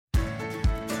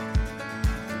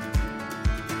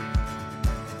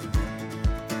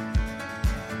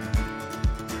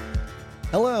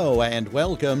Hello and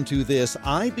welcome to this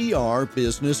IBR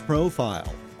Business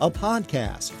Profile, a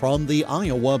podcast from the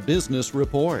Iowa Business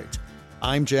Report.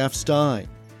 I'm Jeff Stein.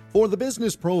 For the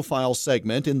Business Profile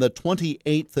segment in the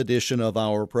 28th edition of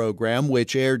our program,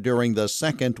 which aired during the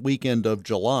second weekend of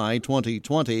July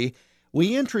 2020,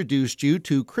 we introduced you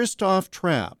to Christoph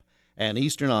Trapp, an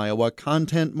Eastern Iowa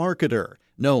content marketer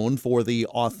known for the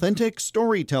Authentic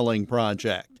Storytelling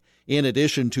Project. In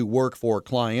addition to work for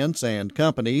clients and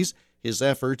companies, his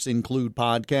efforts include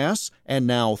podcasts and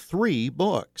now 3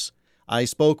 books. I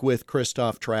spoke with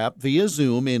Christoph Trapp via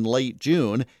Zoom in late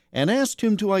June and asked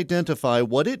him to identify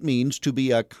what it means to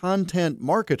be a content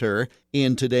marketer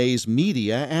in today's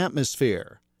media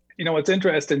atmosphere. You know, what's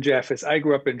interesting, Jeff, is I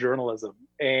grew up in journalism.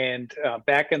 And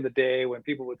back in the day when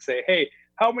people would say, hey,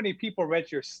 how many people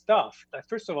read your stuff?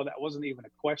 First of all, that wasn't even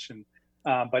a question.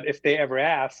 But if they ever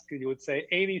asked, you would say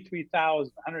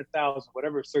 83,000, 100,000,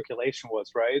 whatever circulation was,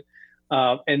 right?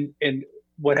 And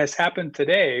what has happened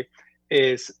today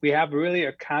is we have really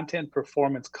a content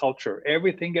performance culture.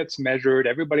 Everything gets measured.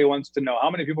 Everybody wants to know how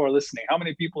many people are listening, how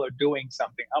many people are doing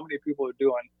something, how many people are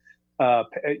doing,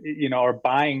 are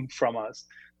buying from us.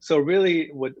 So really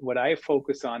what I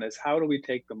focus on is how do we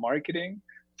take the marketing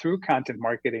through content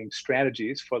marketing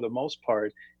strategies for the most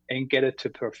part and get it to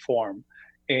perform.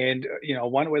 And,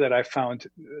 one way that I found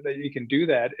that you can do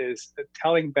that is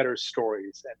telling better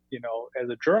stories. And, as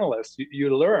a journalist,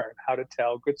 you learn how to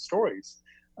tell good stories.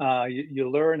 You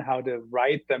learn how to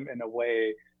write them in a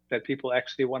way that people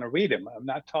actually want to read them. I'm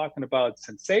not talking about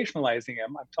sensationalizing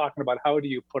them. I'm talking about how do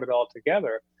you put it all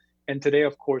together. And today,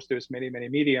 of course, there's many, many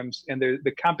mediums, and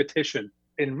the competition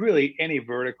in really any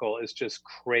vertical is just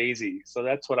crazy. So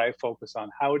that's what I focus on.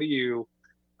 How do you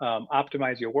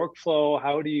optimize your workflow?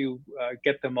 How do you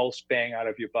get the most bang out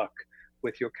of your buck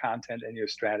with your content and your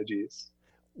strategies?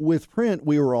 With print,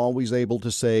 we were always able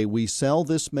to say we sell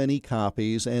this many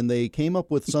copies, and they came up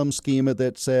with some schema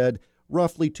that said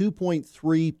roughly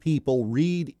 2.3 people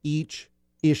read each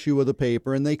issue of the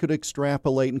paper, and they could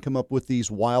extrapolate and come up with these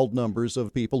wild numbers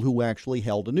of people who actually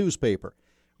held a newspaper.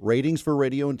 Ratings for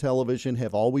radio and television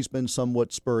have always been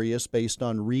somewhat spurious based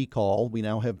on recall. We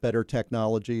now have better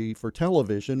technology for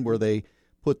television where they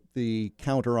put the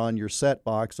counter on your set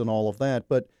box and all of that.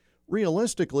 But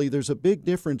realistically, there's a big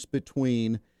difference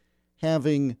between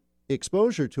having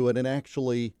exposure to it and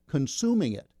actually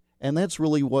consuming it. And that's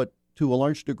really what, to a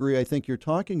large degree, I think you're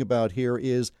talking about here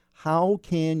is how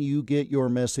can you get your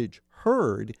message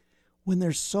heard when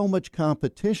there's so much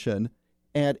competition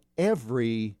at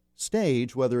every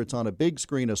stage, whether it's on a big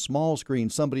screen, a small screen,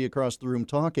 somebody across the room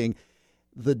talking.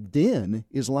 The din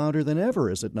is louder than ever,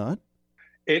 is it not?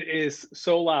 It is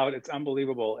so loud. It's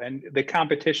unbelievable. And the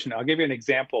competition, I'll give you an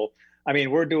example. I mean,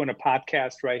 we're doing a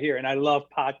podcast right here, and I love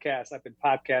podcasts. I've been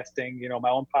podcasting, my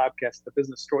own podcast, the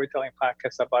Business Storytelling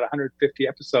Podcast, about 150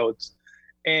 episodes.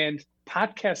 And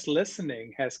podcast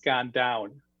listening has gone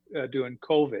down during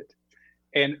COVID.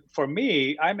 And for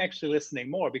me, I'm actually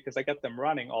listening more because I got them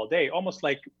running all day, almost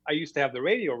like I used to have the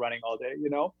radio running all day,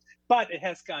 but it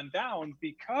has gone down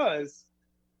because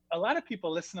a lot of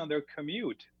people listen on their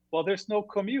commute. Well, there's no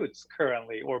commutes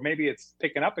currently, or maybe it's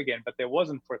picking up again, but there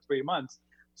wasn't for 3 months.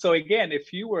 So again,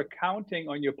 if you were counting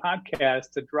on your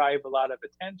podcast to drive a lot of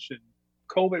attention,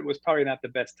 COVID was probably not the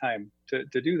best time to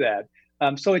do that.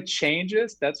 So it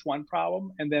changes. That's one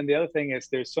problem. And then the other thing is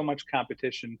there's so much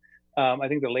competition. I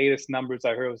think the latest numbers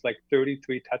I heard was like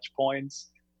 33 touch points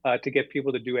to get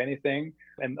people to do anything.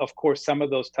 And of course, some of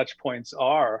those touch points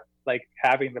are like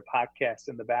having the podcast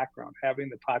in the background, having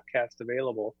the podcast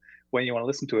available when you want to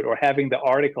listen to it, or having the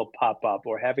article pop up,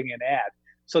 or having an ad.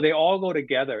 So they all go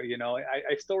together.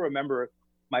 I still remember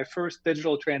my first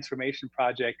digital transformation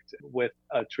project with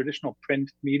a traditional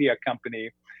print media company.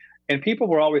 And people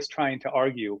were always trying to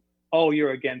argue, oh,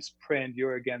 you're against print,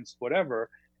 you're against whatever.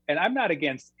 And I'm not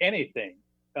against anything,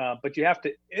 but you have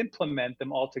to implement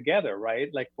them all together, right?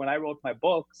 Like when I wrote my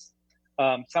books,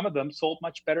 some of them sold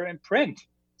much better in print.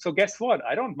 So guess what?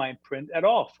 I don't mind print at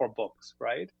all for books,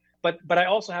 right? But I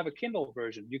also have a Kindle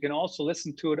version. You can also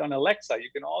listen to it on Alexa. You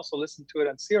can also listen to it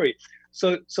on Siri.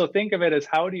 So think of it as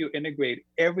how do you integrate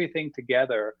everything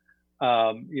together,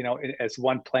 as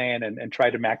one plan and try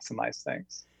to maximize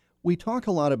things. We talk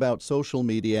a lot about social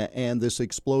media and this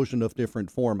explosion of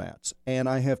different formats. And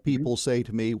I have people say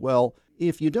to me, well,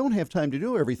 if you don't have time to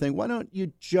do everything, why don't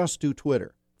you just do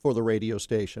Twitter for the radio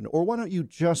station? Or why don't you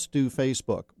just do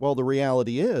Facebook? Well, the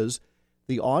reality is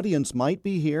the audience might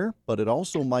be here, but it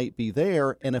also might be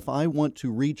there. And if I want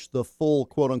to reach the full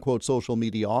quote unquote social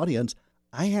media audience,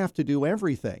 I have to do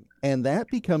everything. And that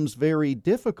becomes very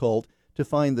difficult to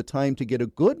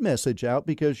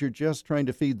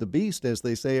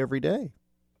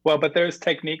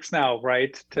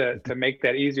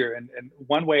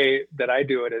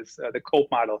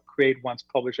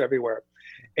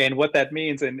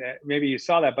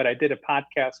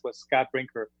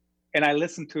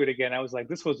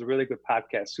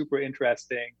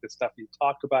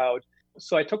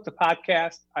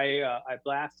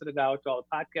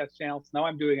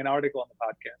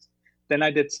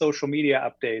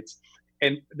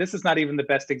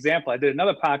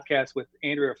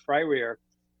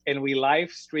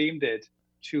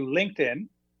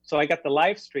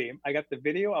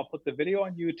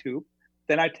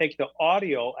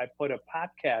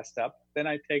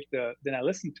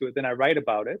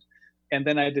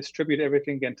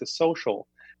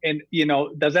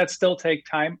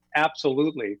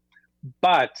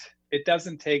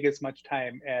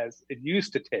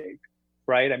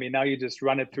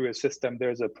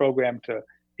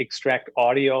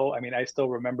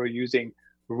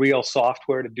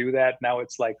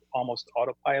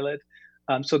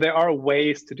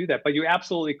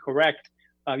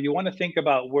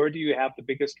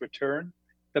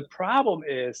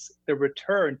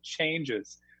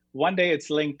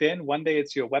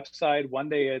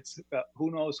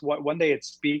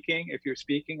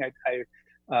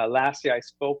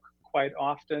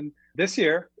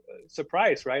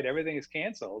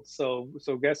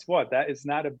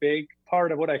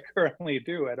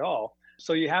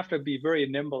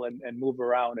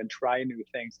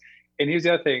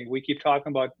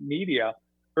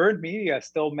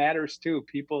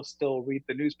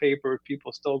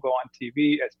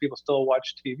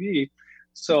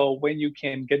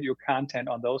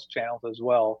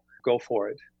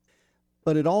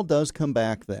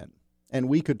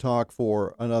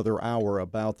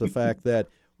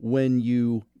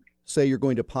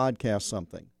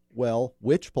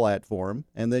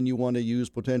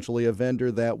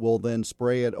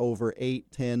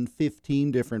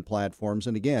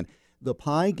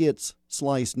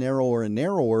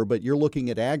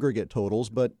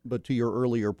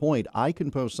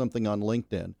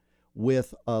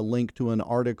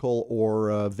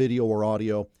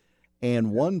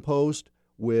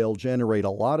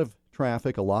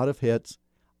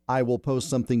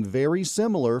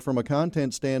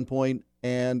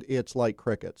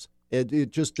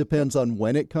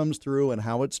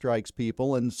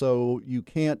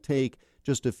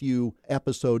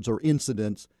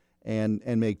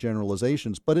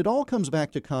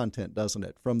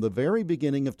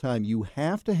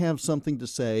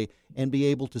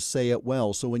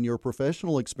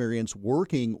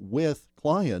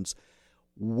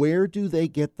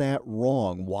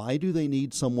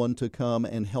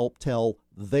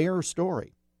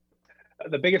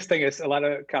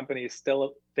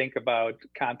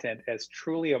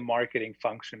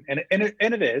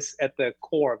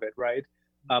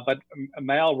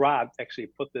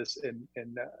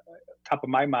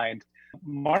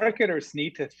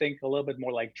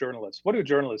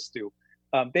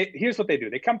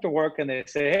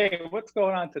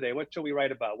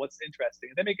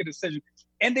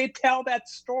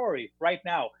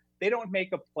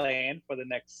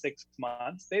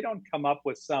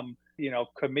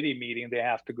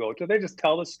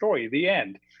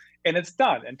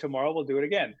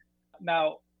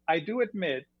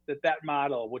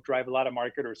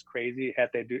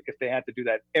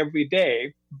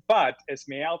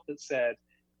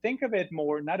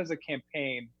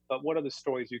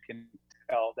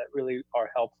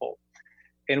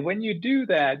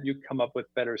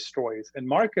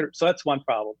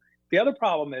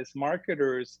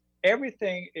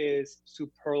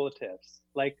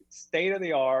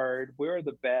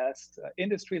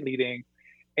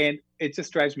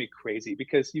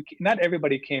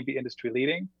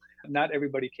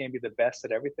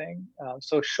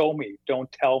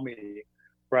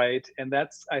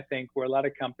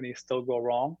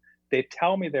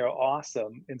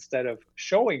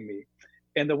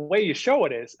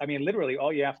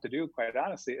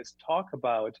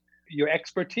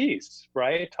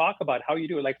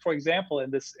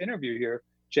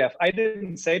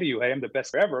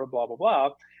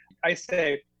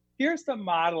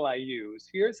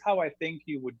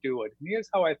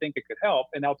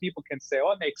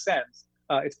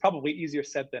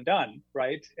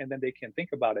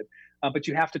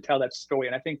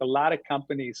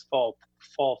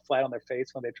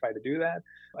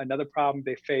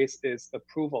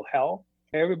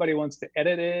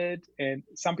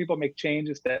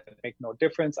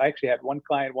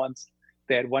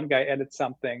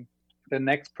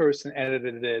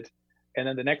and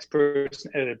then the next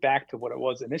person edited back to what it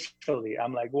was initially.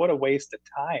 I'm like, what a waste of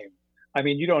time. I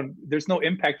mean, there's no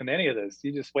impact on any of this.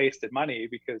 You just wasted money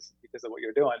because of what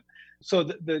you're doing. So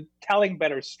the telling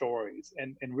better stories,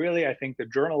 and really, I think the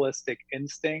journalistic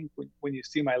instinct, when you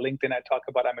see my LinkedIn, I talk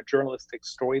about I'm a journalistic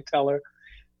storyteller.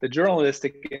 The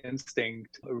journalistic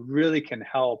instinct really can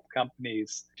help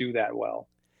companies do that well.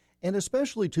 And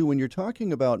especially, too, when you're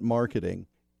talking about marketing,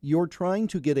 you're trying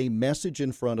to get a message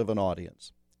in front of an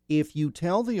audience. If you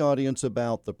tell the audience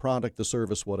about the product, the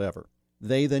service, whatever,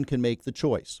 they then can make the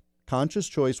choice. Conscious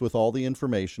choice with all the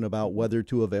information about whether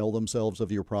to avail themselves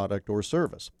of your product or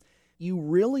service. You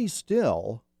really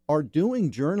still are doing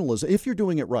journalism. If you're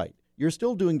doing it right, you're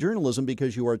still doing journalism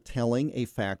because you are telling a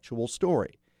factual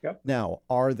story. Yep. Now,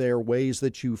 are there ways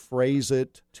that you phrase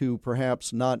it to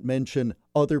perhaps not mention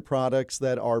other products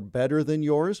that are better than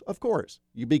yours? Of course,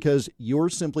 because you're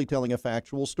simply telling a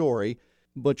factual story,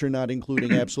 but you're not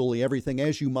including absolutely everything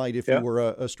as you might if you were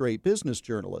a straight business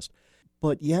journalist.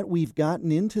 But yet we've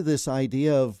gotten into this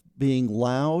idea of being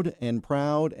loud and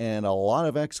proud and a lot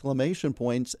of exclamation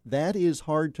points. That is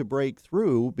hard to break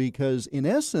through because, in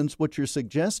essence, what you're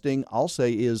suggesting, I'll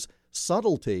say, is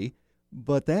subtlety,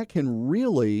 but that can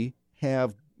really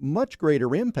have much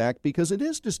greater impact because it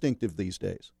is distinctive these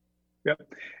days. Yep.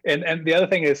 And the other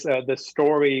thing is the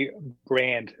story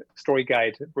guide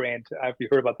brand. Have you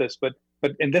heard about this? But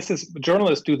and this is,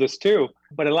 journalists do this too,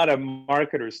 but a lot of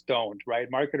marketers don't, right?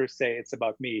 Marketers say it's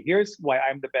about me. Here's why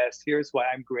I'm the best. Here's why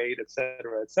I'm great, et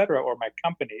cetera, or my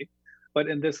company. But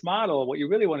in this model, what you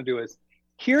really want to do is,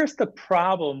 here's the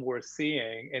problem we're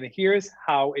seeing, and here's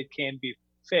how it can be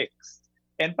fixed.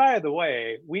 And by the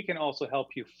way, we can also help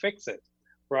you fix it,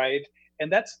 right?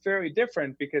 And that's very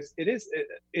different because it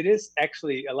is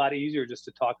actually a lot easier just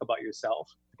to talk about yourself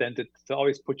than to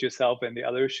always put yourself in the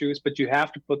other shoes. But you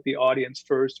have to put the audience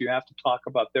first. You have to talk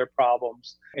about their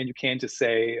problems. And you can't just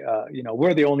say,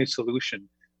 we're the only solution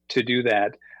to do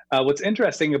that. What's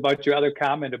interesting about your other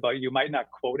comment about you might not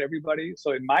quote everybody.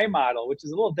 So in my model, which is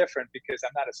a little different because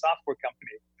I'm not a software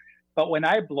company, but when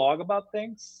I blog about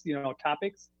things,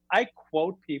 topics, I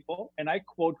quote people and I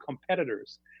quote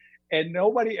competitors. And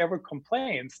nobody ever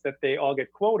complains that they all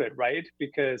get quoted, right?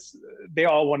 Because they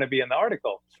all want to be in the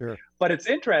article. Sure. But it's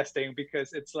interesting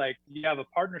because it's like you have a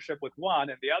partnership with one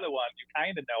and the other one you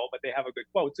kind of know, but they have a good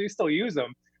quote. So you still use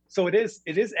them. So it is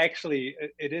in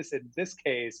this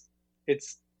case,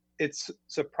 it's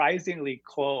surprisingly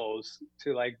close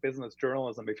to like business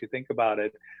journalism if you think about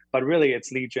it. But really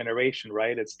it's lead generation,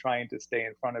 right? It's trying to stay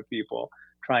in front of people,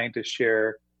 trying to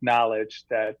share knowledge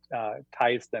that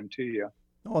ties them to you.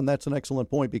 Oh, and that's an excellent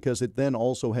point because it then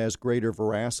also has greater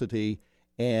veracity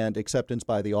and acceptance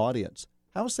by the audience.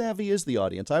 How savvy is the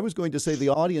audience? I was going to say the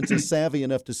audience is savvy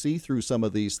enough to see through some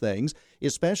of these things,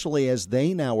 especially as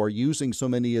they now are using so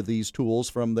many of these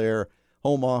tools from their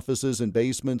home offices and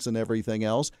basements and everything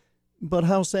else. But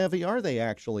how savvy are they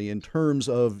actually in terms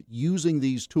of using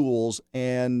these tools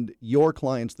and your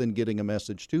clients then getting a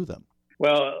message to them?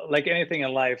 Well, like anything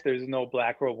in life, there's no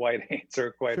black or white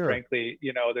answer, quite Sure. frankly.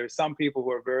 There's some people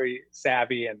who are very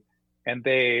savvy and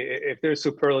if there's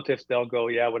superlatives, they'll go,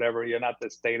 yeah, whatever. You're not the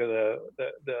state of the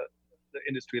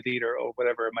industry leader or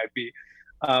whatever it might be.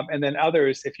 And then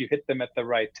others, if you hit them at the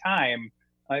right time,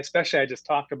 especially I just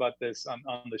talked about this on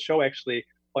the show, actually,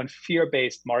 on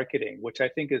fear-based marketing, which I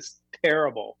think is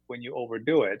terrible when you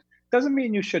overdo it. Doesn't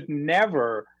mean you should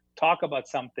never talk about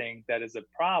something that is a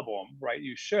problem, right?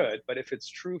 You should, but if it's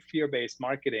true fear-based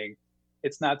marketing,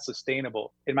 it's not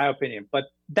sustainable, in my opinion. But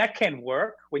that can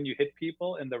work when you hit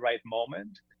people in the right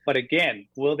moment. But again,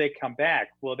 will they come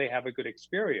back? Will they have a good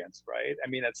experience, right? I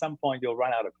mean, at some point you'll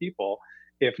run out of people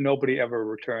if nobody ever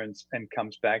returns and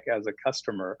comes back as a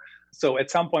customer. So at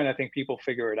some point, I think people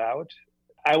figure it out.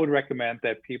 I would recommend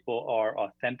that people are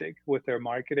authentic with their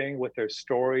marketing, with their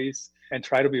stories, and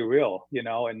try to be real,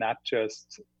 and not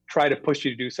just try to push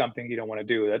you to do something you don't want to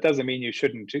do. That doesn't mean you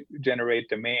shouldn't generate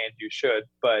demand. You should,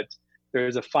 but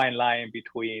there's a fine line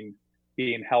between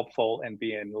being helpful and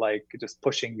being like just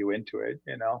pushing you into it,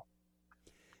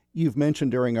 You've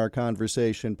mentioned during our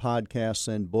conversation podcasts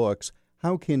and books.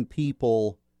 How can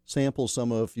people sample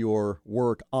some of your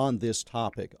work on this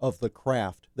topic of the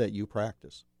craft that you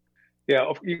practice?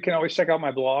 Yeah, you can always check out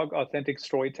my blog,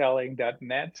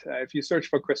 AuthenticStorytelling.net. If you search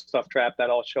for Christoph Trapp, that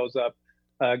all shows up.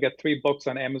 Got 3 books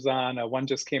on Amazon. One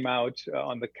just came out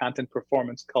on the content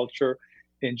performance culture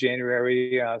in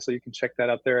January, so you can check that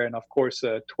out there. And of course,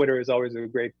 Twitter is always a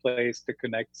great place to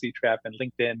connect, C-Trapp, and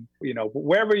LinkedIn.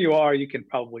 Wherever you are, you can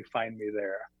probably find me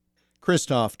there.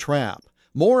 Christoph Trapp.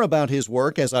 More about his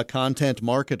work as a content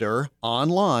marketer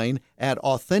online at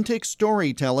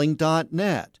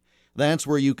AuthenticStorytelling.net. That's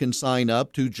where you can sign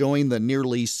up to join the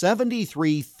nearly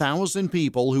 73,000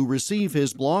 people who receive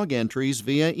his blog entries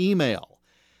via email.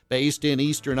 Based in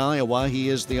eastern Iowa, he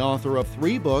is the author of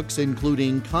 3 books,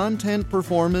 including Content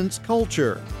Performance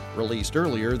Culture, released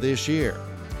earlier this year.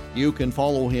 You can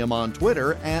follow him on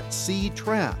Twitter at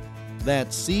CTRAPPE.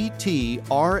 That's CTRAPPE.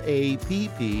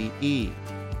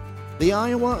 The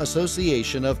Iowa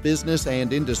Association of Business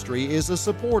and Industry is a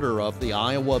supporter of the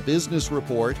Iowa Business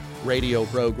Report radio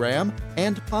program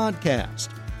and podcast.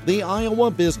 The Iowa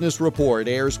Business Report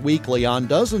airs weekly on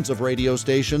dozens of radio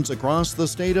stations across the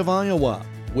state of Iowa,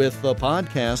 with the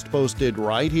podcast posted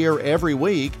right here every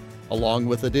week, along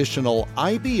with additional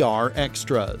IBR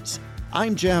extras.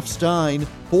 I'm Jeff Stein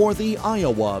for the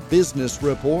Iowa Business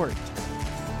Report.